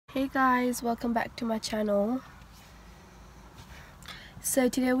Hey guys, welcome back to my channel. So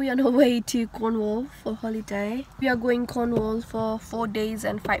today we are on our way to Cornwall for holiday. We are going Cornwall for 4 days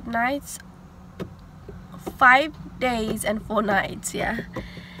and 5 nights. 5 days and 4 nights, yeah.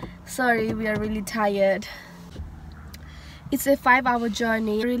 Sorry, we are really tired. It's a 5-hour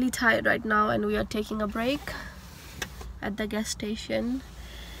journey. We're really tired right now and we are taking a break at the gas station.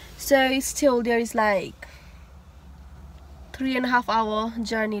 So still there is like 3.5 hour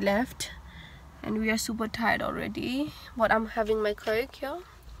journey left and we are super tired already, but I'm having my Coke here.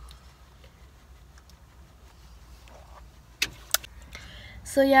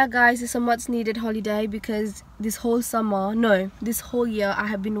 So yeah guys, it's a much needed holiday because this whole year I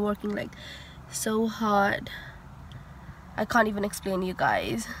have been working like so hard. I can't even explain you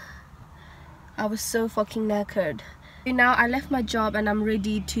guys. I was so fucking knackered. Now I left my job and I'm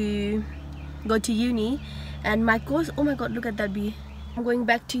ready to go to uni, and my course, oh my god, look at that bee. I'm going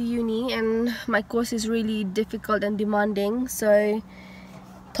back to uni and my course is really difficult and demanding, so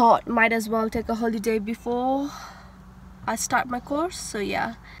thought might as well take a holiday before I start my course. So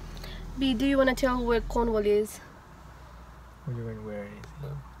yeah. B, do you want to tell where Cornwall is? What do you mean where it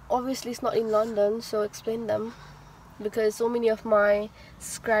is? Obviously it's not in London, so explain them, because so many of my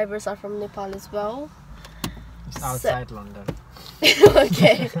subscribers are from Nepal as well. It's outside London.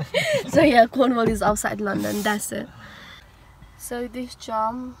 Okay. So yeah, Cornwall is outside London, that's it. So this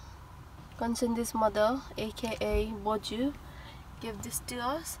charm, Consendi's mother, aka Boju, gave this to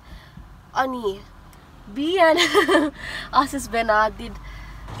us. Ani, B and Asis Bena did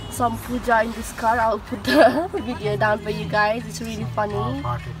some puja in this car. I'll put the video down for you guys. It's really funny.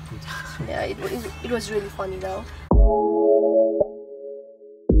 Yeah, it was really funny though.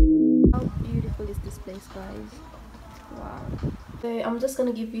 How beautiful is this place, guys? Wow. So I'm just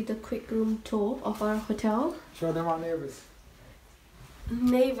gonna give you the quick room tour of our hotel. Show them our neighbors.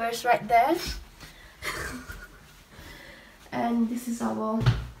 Neighbors right there. And this is our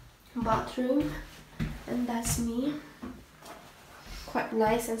bathroom, and that's me. Quite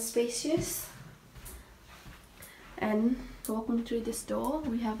nice and spacious. And walking through this door,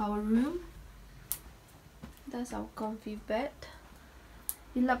 we have our room. That's our comfy bed.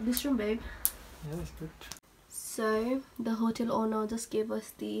 You love this room, babe? Yeah, that's good. So the hotel owner just gave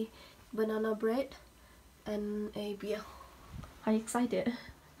us the banana bread and a beer. Are you excited?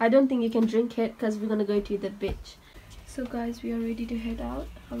 I don't think you can drink it because we're gonna go to the beach. So guys, we are ready to head out.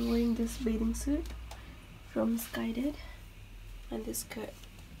 I'm wearing this bathing suit from Skyded and this skirt.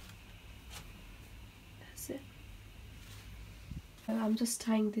 That's it. I'm just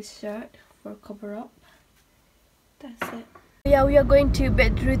tying this shirt for cover up. That's it. Yeah, we are going to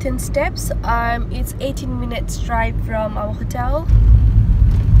Bedrutten Steps. It's 18 minutes drive from our hotel.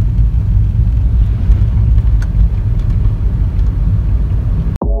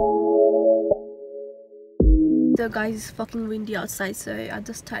 So guys, it's fucking windy outside, so I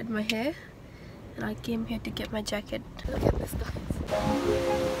just tied my hair and I came here to get my jacket. Look at this, guys.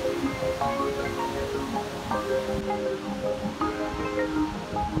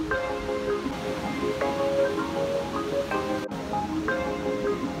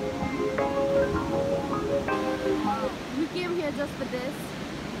 We came here just for this.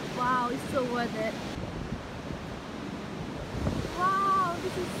 Wow, it's so worth it. Wow,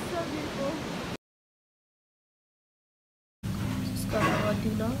 this is so beautiful. Just got our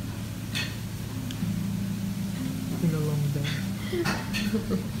dinner. It's been a long day.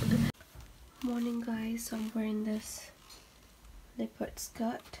 Morning guys, so I'm wearing this leopard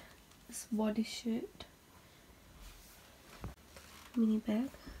skirt, this bodysuit, mini bag,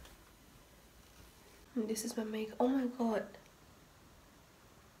 and this is my makeup. Oh my god,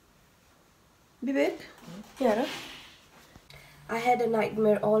 Bibek? Yeah. I had a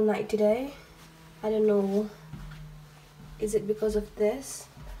nightmare all night today. I don't know, is it because of this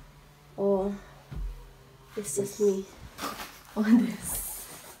or it's just me on this.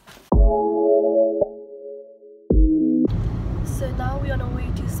 So now we're on our way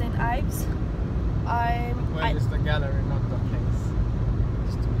to St. Ives. Where is the gallery, not the place?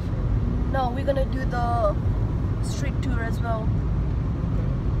 Just to be sure. No, we're gonna do the street tour as well.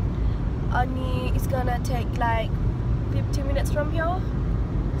 Only it's gonna take like 50 minutes from here.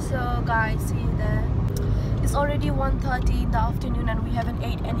 So guys, see you there. It's already 1:30 in the afternoon and we haven't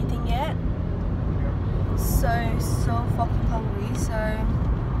ate anything yet. So fucking hungry. So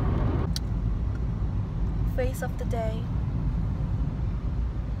face of the day.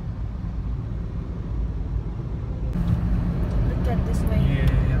 Look at this way.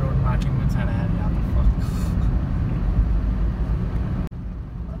 Yeah, road marking once I had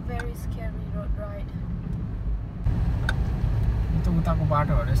A very scary road ride. Ito utang ko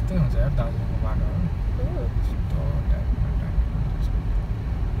बाटोहरू यस्तै हुन्छ यार दार्जिलिङको बाटोहरू यस्तो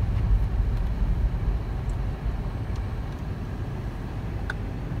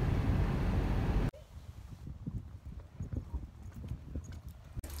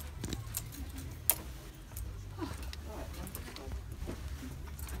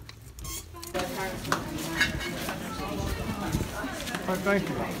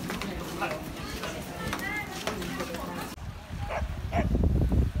टाइपमा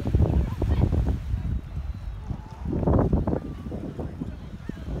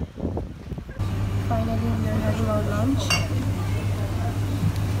Finally, we are having our lunch.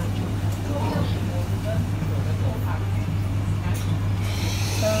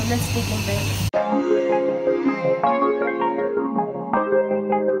 So let's dig in bed.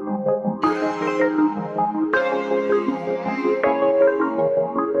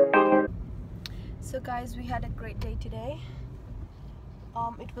 So guys, we had a great day today.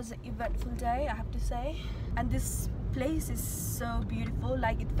 It was an eventful day, I have to say, and this place is so beautiful.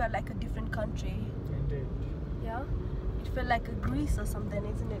 Like, it felt like a different country. Indeed. Yeah, it felt like a Greece or something,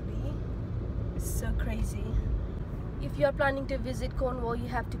 isn't it, B? It's so crazy. If you are planning to visit Cornwall, you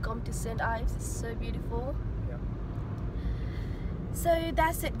have to come to St. Ives. It's so beautiful. Yeah. So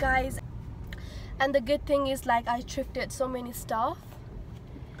that's it, guys. And the good thing is, like, I thrifted so many stuff,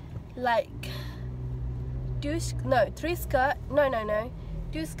 like two skirt,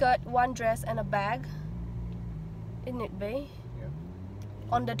 one dress and a bag, isn't it, babe? Yeah.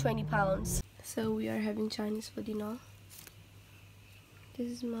 Under £20. So we are having Chinese for dinner. This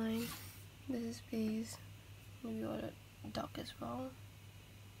is mine, this is B's. We ordered duck as well,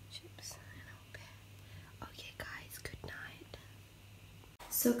 chips and a beer. Okay guys, good night.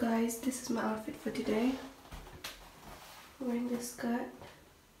 So guys, this is my outfit for today. Wearing this skirt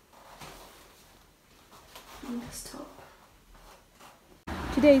and this top.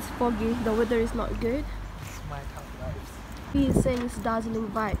 Today is foggy, the weather is not good. It's my top vibes. He is saying it's dazzling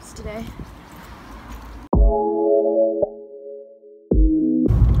vibes today.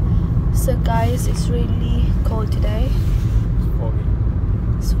 So guys, it's really cold today. It's foggy.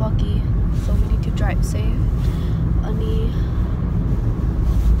 It's foggy, so we need to drive safe.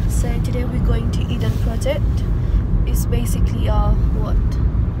 So today we're going to Eden Project. It's basically what?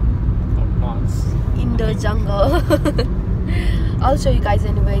 Plants. In the jungle. I'll show you guys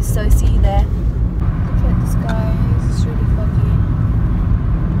anyway, so see you there. Look at this, guys, it's really foggy.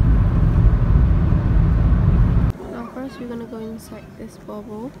 Now first we're gonna go inside this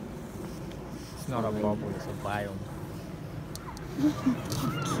bubble. It's not a bubble, it's a biome.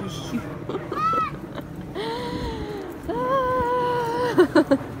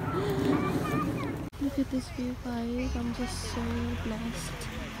 Look at this view, guys. I'm just so blessed.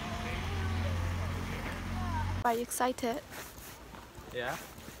 Are you excited? Yeah,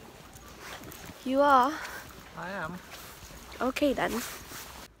 You are? I am. Okay then.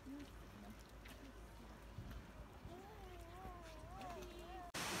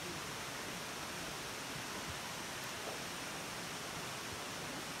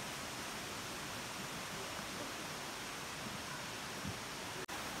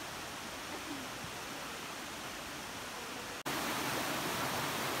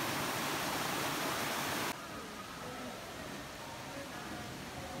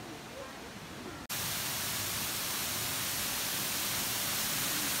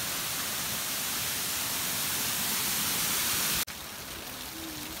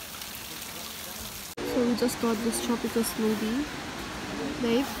 So we just got this tropical smoothie.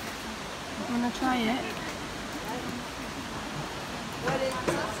 Babe, wanna try it?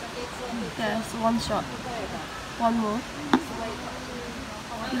 Yes, one shot. One more.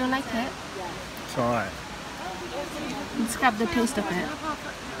 You don't like it? It's alright. Describe the taste of it.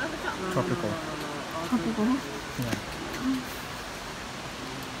 Tropical. Tropical? Yeah.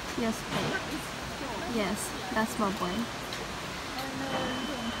 Yes, babe. Yes, that's my boy.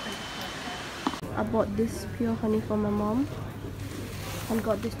 I bought this pure honey for my mom and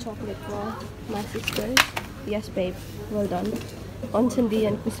got this chocolate for my sisters. Yes, babe, well done. On Cindy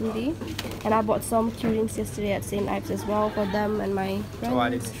and Kusindi. And I bought some curings yesterday at St. Ives as well for them and my friends. So I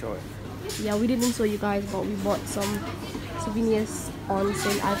didn't show it. Yeah, we didn't show you guys, but we bought some souvenirs on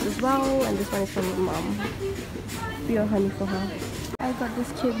St. Ives as well, and this one is from my mom. Pure honey for her. I got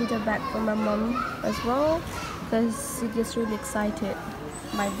this cute little bag for my mom as well, because she gets really excited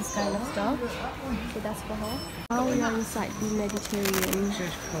by this kind of stuff. So that's for her. Now we are inside the Mediterranean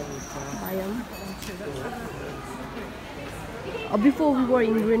biome. Before we were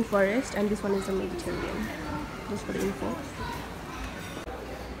in rainforest, and this one is the Mediterranean. Just for the info.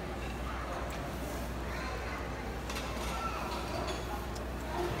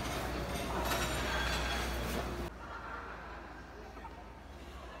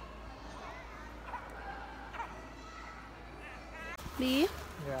 B,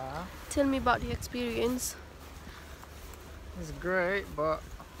 Yeah. tell me about the experience. It's great, but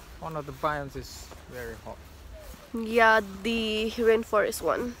one of the biomes is very hot. Yeah, the rainforest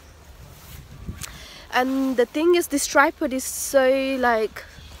one. And the thing is, this tripod is so like,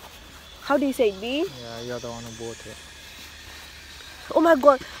 how do you say it, B? Yeah, you're the one who bought it. Oh my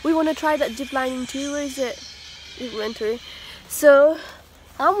god, we want to try that zip lining too. Where is it? Inventory. So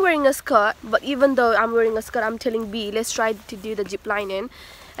I'm wearing a skirt, but even though I'm wearing a skirt, I'm telling B, let's try to do the zip lining.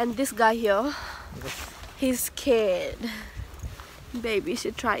 And this guy here, he's scared. Baby, you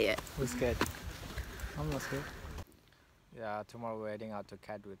should try it. Who's scared? I'm not scared. Yeah, tomorrow we're heading out to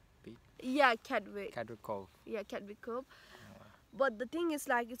Cadwood Beach. Yeah, Cadwick. Cadwood Cove. Yeah, Cadwick Cove. But the thing is,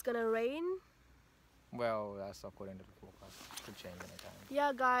 like, it's gonna rain. Well, that's according to the forecast. Could change anytime.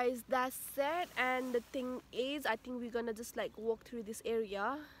 Yeah, guys, that's it. And the thing is, I think we're gonna just like walk through this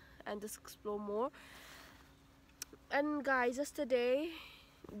area and just explore more. And guys, yesterday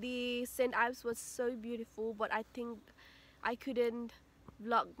the St. Ives was so beautiful, but I think I couldn't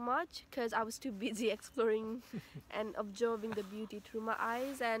vlog much because I was too busy exploring and observing the beauty through my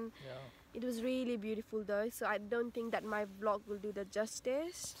eyes. And it was really beautiful though, so I don't think that my vlog will do the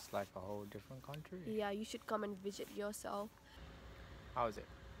justice. It's like a whole different country. Yeah, you should come and visit yourself. How is it?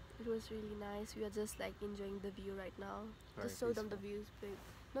 It was really nice. We are just like enjoying the view right now. Very just show them the peaceful. views, babe.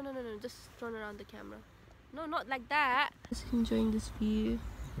 No, just turn around the camera. No, not like that. Just enjoying this view.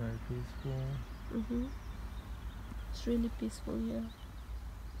 Very peaceful. It's really peaceful here.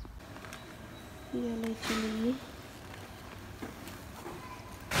 Yeah, literally.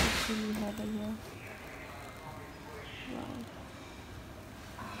 It's really heaven here. Wow.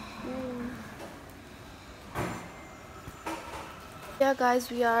 Yeah, guys,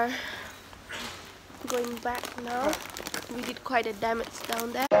 we are going back now. We did quite a damage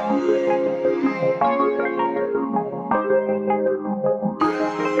down there.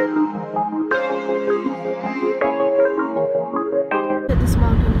 Look at this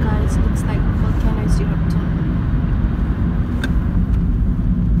mountain, guys. Looks like volcanoes erupting.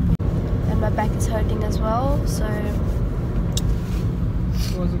 And my back is hurting as well, so It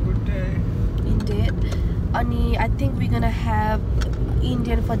was a good day. indeed. Ani, I think we're gonna have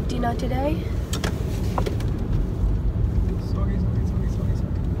Indian for dinner today. Sorry.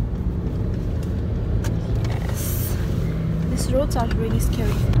 Yes. These roads are really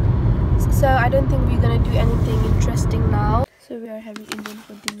scary. So I don't think we're gonna do anything interesting now. So we are having Indian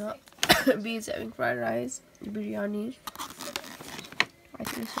for dinner. B is having fried rice, biryani. I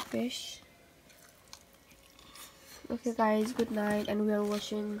think it's a fish. Okay guys, good night, and we are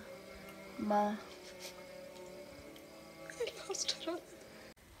watching Ma.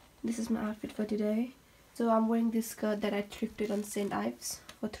 This is my outfit for today. So I'm wearing this skirt that I thrifted on St. Ives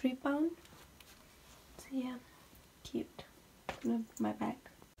for £3. So yeah, cute. Look at my bag.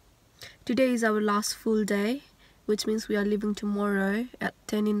 Today is our last full day, which means we are leaving tomorrow at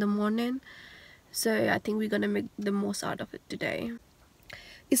 10 in the morning. So I think we're gonna make the most out of it today.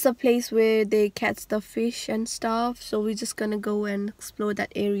 It's a place where they catch the fish and stuff, so we're just gonna go and explore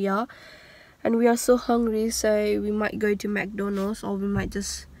that area. And we are so hungry, so we might go to McDonald's or we might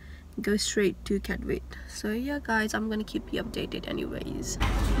just go straight to Cadwick. So yeah guys, I'm gonna keep you updated anyways.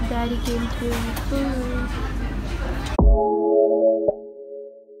 Daddy came to food.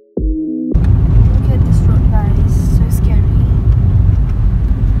 Look at this road, guys, so scary.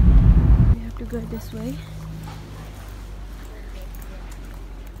 We have to go this way.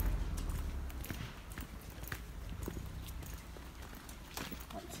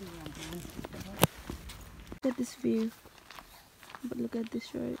 Look at this view, but look at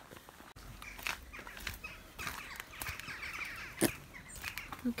this road.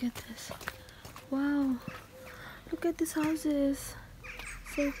 Look at this. Wow, look at these houses,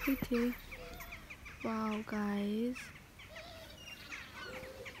 so pretty. Wow guys.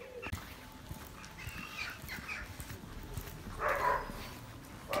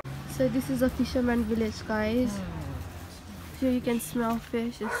 So this is a fisherman village, guys. Here you can smell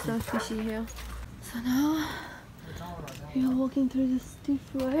fish. It's so fishy here. So now we are walking through this steep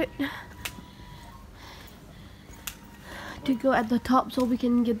road to go at the top so we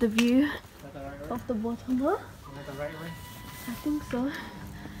can get the view of the bottom, huh? I think so.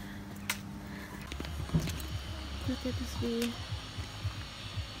 Look at this view.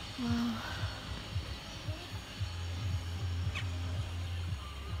 Wow.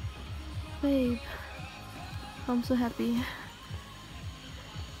 Babe, I'm so happy.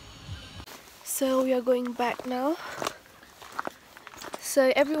 So we are going back now.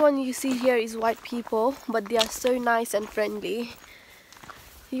 So everyone you see here is white people, but they are so nice and friendly.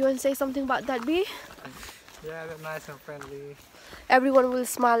 You want to say something about that, B? Yeah, they're nice and friendly. everyone will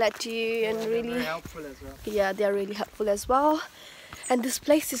smile at you and they're really very helpful as well. yeah, they are really helpful as well. And this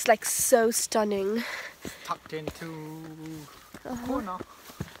place is like so stunning. It's tucked into a corner.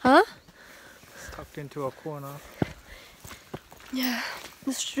 Huh? It's tucked into a corner. Yeah,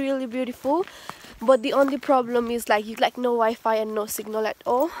 it's really beautiful. But the only problem is like you like no Wi-Fi and no signal at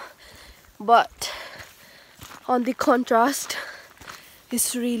all. But on the contrast,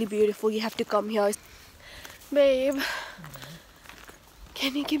 it's really beautiful. You have to come here. Babe,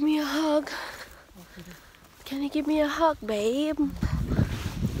 can you give me a hug? Can you give me a hug, babe?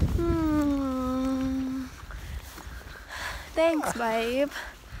 Thanks, babe.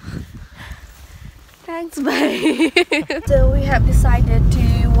 Thanks, babe. So we have decided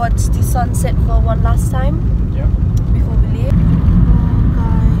to watch the sunset for one last time. Yep. Before we leave. Oh,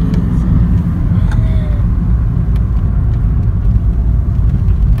 guys.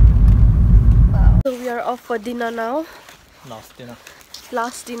 Wow. So we are off for dinner now. Last dinner.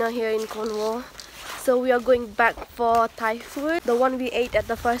 Last dinner here in Cornwall. So we are going back for Thai food. The one we ate at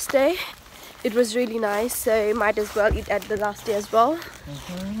the first day. It was really nice, so might as well eat at the last day as well.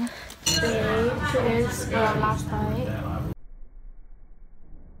 Cheers for our last night.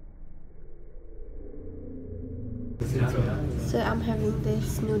 So I'm having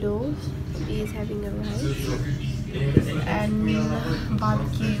this noodles. He's having a rice and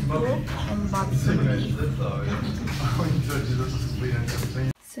barbecue pork and barbecue beef.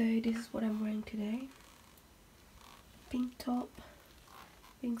 So this is what I'm wearing today. Pink top,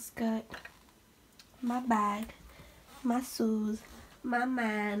 pink skirt, my bag, my shoes, my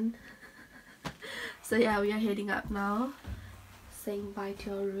man. So yeah, we are heading up now, saying bye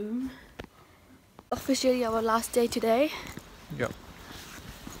to our room. Officially our last day today. Yep.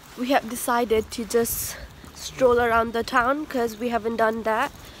 We have decided to just stroll around the town because we haven't done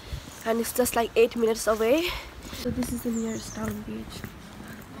that, and it's just like 8 minutes away. So this is the nearest town beach.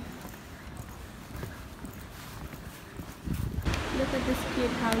 Look at these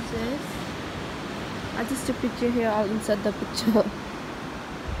cute houses. I just took a picture here, I'll insert the picture.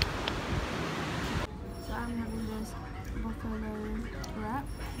 So I'm having this buffalo wrap.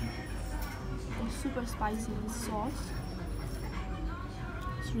 It's super spicy with sauce.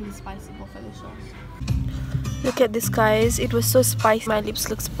 It's really spicy buffalo sauce. Look at this, guys. It was so spicy. My lips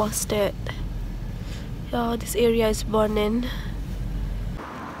looks busted. Oh, this area is burning.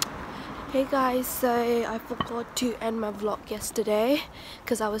 Hey guys, so I forgot to end my vlog yesterday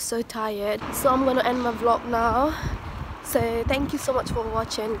because I was so tired. So I'm gonna end my vlog now. So thank you so much for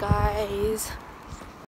watching, guys.